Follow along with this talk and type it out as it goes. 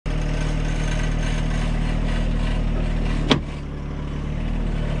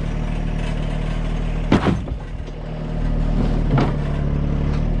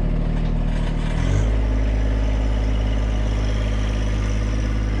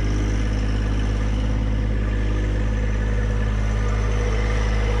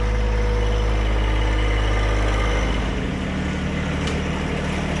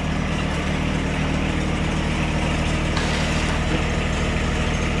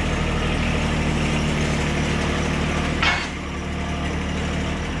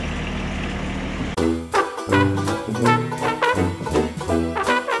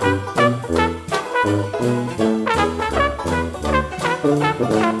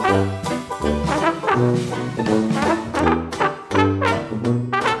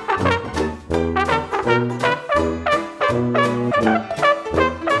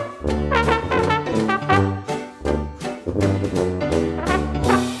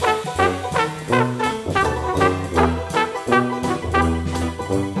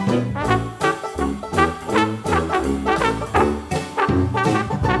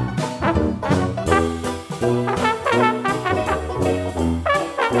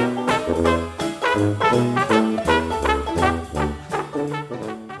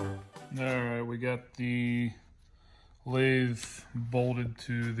Alright, we got the lathe bolted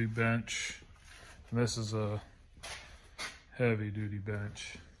to the bench. And this is a heavy duty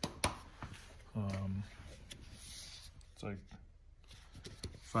bench. It's like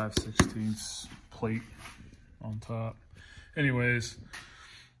 5/16 plate on top. Anyways,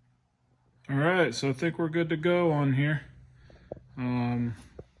 alright, so I think we're good to go on here. Got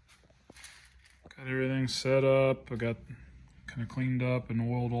everything set up. I got kind of cleaned up and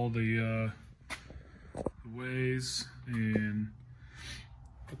oiled all the ways, and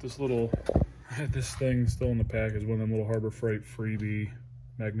got this little, I had this thing still in the package, one of them little Harbor Freight freebie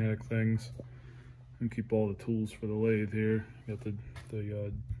magnetic things, and keep all the tools for the lathe here. Got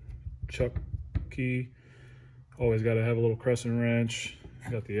the chuck key, always got to have a little crescent wrench.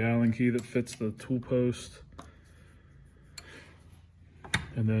 Got the Allen key that fits the tool post,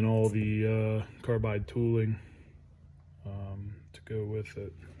 and then all the carbide tooling to go with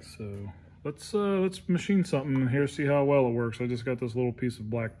it. So let's machine something here, see how well it works. I just got this little piece of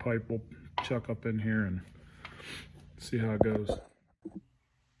black pipe we'll chuck up in here and see how it goes.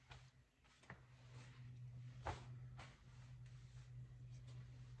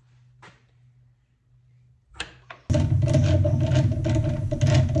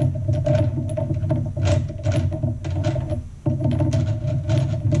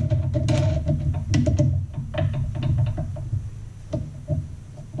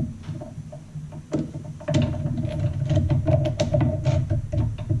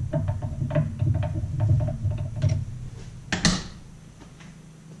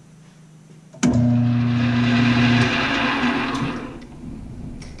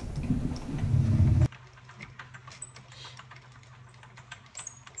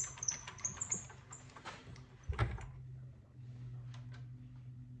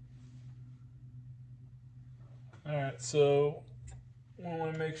 Alright, so we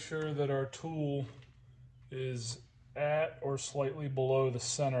want to make sure that our tool is at or slightly below the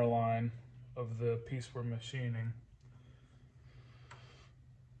center line of the piece we're machining.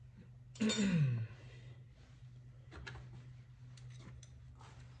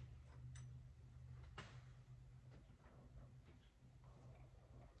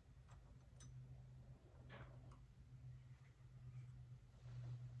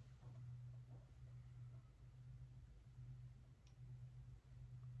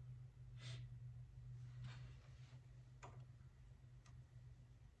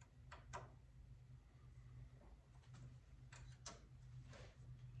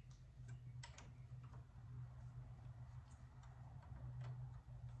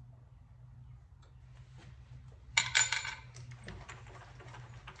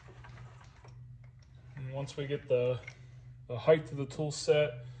 Once we get the height of the tool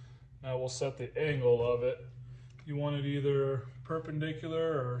set, now we'll set the angle of it. You want it either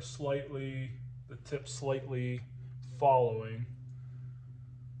perpendicular or slightly, the tip slightly following.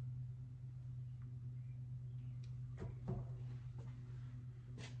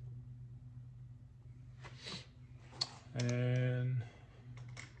 And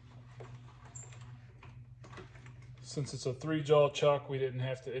since it's a 3-jaw chuck, we didn't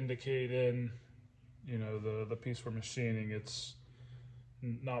have to indicate in, you know, the piece we're machining. It's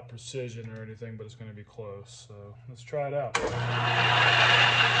not precision or anything, but it's going to be close. So let's try it out.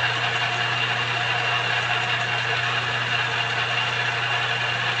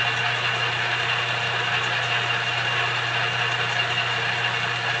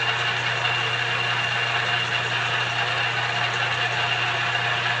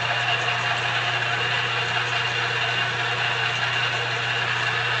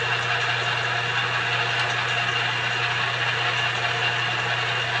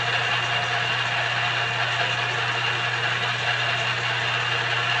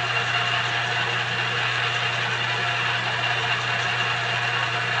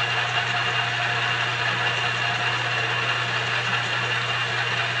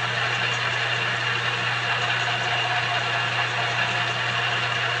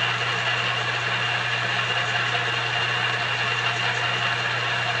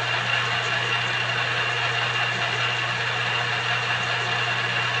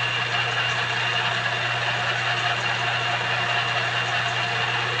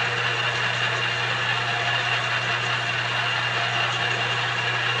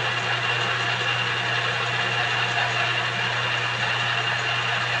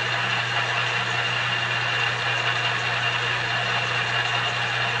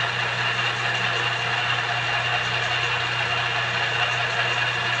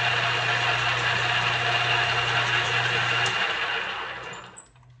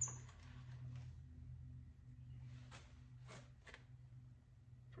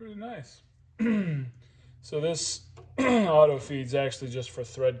 nice. So this auto feed's actually just for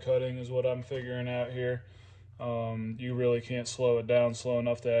thread cutting is what I'm figuring out here. You really can't slow it down slow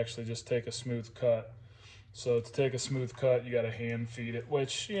enough to actually just take a smooth cut. So to take a smooth cut, you got to hand feed it,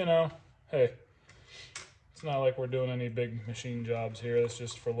 which, you know, hey, it's not like we're doing any big machine jobs here. It's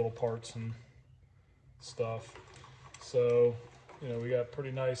just for little parts and stuff. So, you know, we got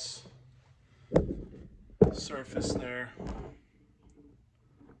pretty nice surface there.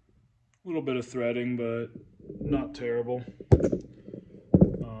 A little bit of threading, but not terrible.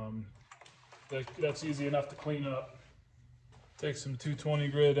 That's easy enough to clean up. Take some 220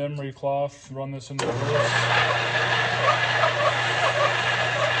 grit emery cloth, run this into reverse.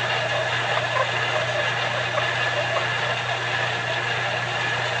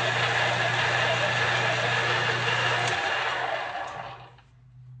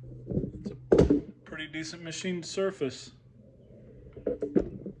 It's a pretty decent machined surface.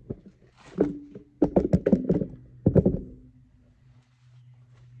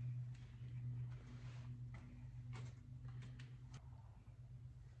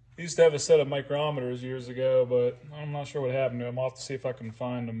 I used to have a set of micrometers years ago, but I'm not sure what happened to them. I'll have to see if I can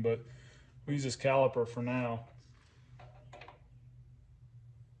find them, but we use this caliper for now.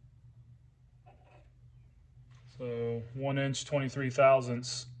 So 1 inch, 23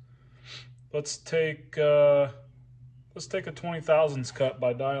 thousandths. Let's take a 20 thousandths cut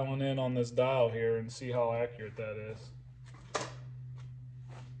by dialing in on this dial here and see how accurate that is.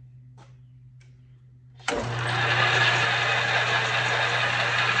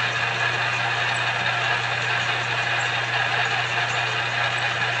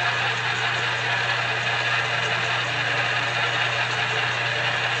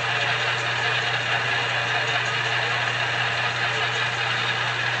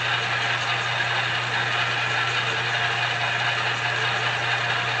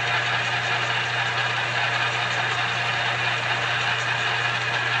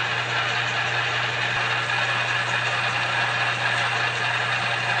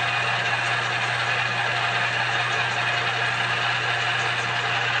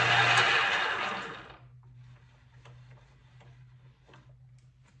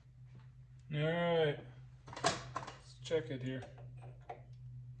 Alright, let's check it here.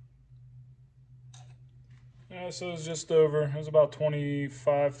 Yeah, so it's just over, it was about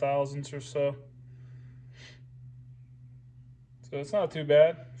 25 thousandths or so. So it's not too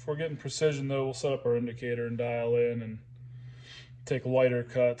bad. If we're getting precision though, we'll set up our indicator and dial in and take lighter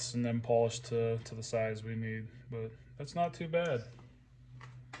cuts and then polish to the size we need. But that's not too bad.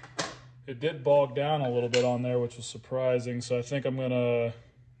 It did bog down a little bit on there, which was surprising, so I think I'm gonna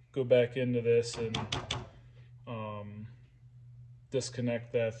go back into this and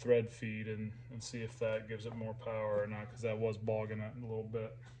disconnect that thread feed and see if that gives it more power or not, because that was bogging it a little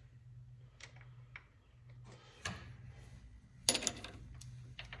bit.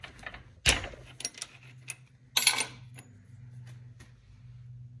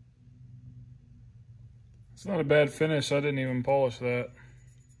 It's not a bad finish. I didn't even polish that.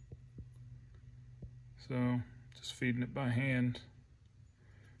 So just feeding it by hand.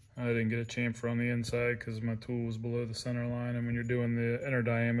 I didn't get a chamfer on the inside because my tool was below the center line, and when you're doing the inner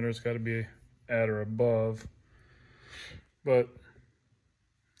diameter, it's got to be at or above. But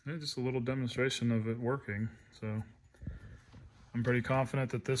yeah, just a little demonstration of it working. So I'm pretty confident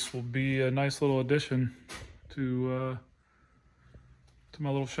that this will be a nice little addition to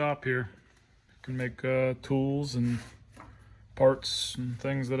my little shop here. I can make tools and parts and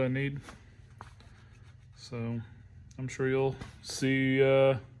things that I need. So I'm sure you'll see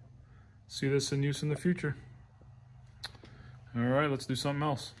this in use in the future. All right, let's do something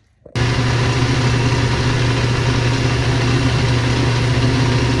else.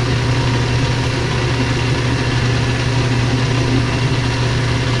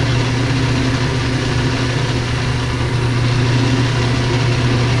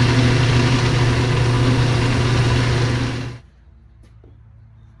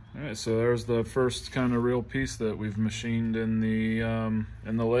 So there's the first kind of real piece that we've machined in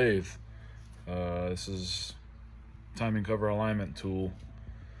the lathe. This is timing cover alignment tool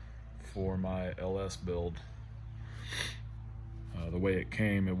for my LS build. The way it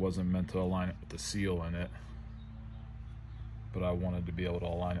came, it wasn't meant to align it with the seal in it, but I wanted to be able to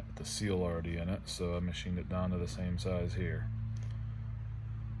align it with the seal already in it, so I machined it down to the same size here.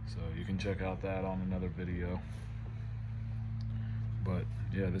 So you can check out that on another video. But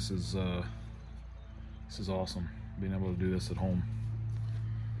yeah, this is awesome, being able to do this at home.